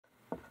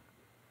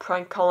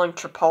prank calling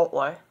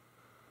Chipotle.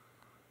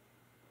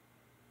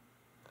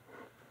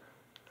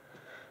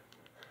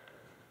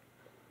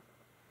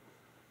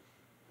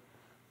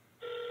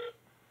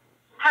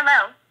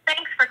 Hello.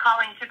 Thanks for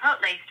calling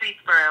Chipotle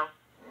Streetsboro.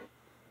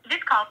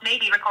 This call may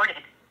be recorded.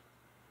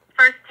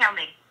 First, tell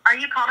me, are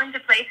you calling to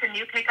place a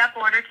new pickup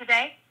order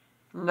today?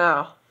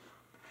 No.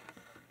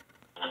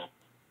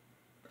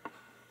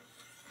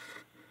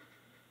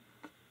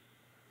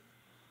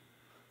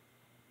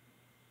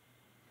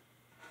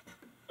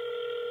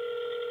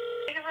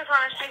 Thank you for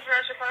calling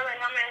Streetsboro Chipotle.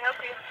 How may I help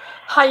you?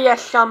 Hi,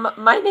 yes,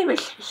 my name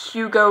is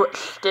Hugo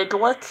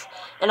Stiglitz,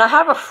 and I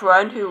have a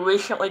friend who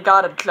recently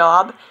got a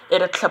job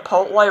at a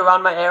Chipotle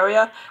around my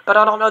area, but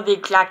I don't know the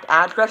exact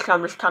address, so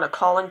I'm just kind of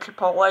calling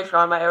Chipotles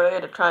around my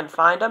area to try and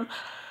find him.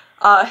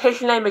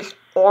 His name is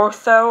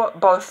Ortho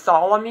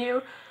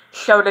Bartholomew.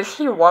 So does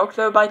he work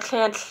there by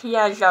chance? He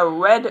has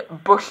red,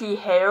 bushy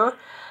hair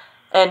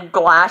and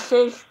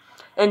glasses,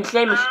 and his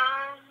name is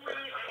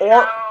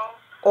No.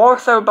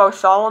 Ortho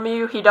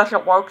Bartholomew. He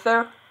doesn't work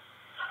there?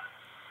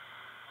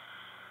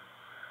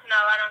 No,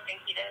 I don't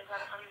think he does.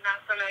 I'm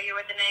not familiar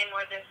with the name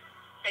or the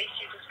face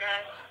you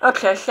described.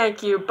 Okay,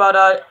 thank you,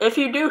 but if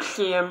you do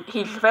see him,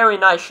 he's very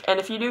nice, and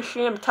if you do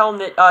see him, tell him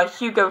that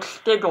Hugo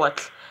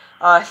Stiglitz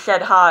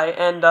said hi,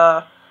 and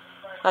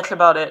that's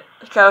about it.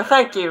 So,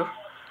 thank you.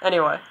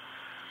 Anyway.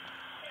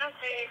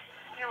 Okay,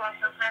 you're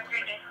welcome. Have a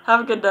great day.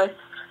 Have a good day.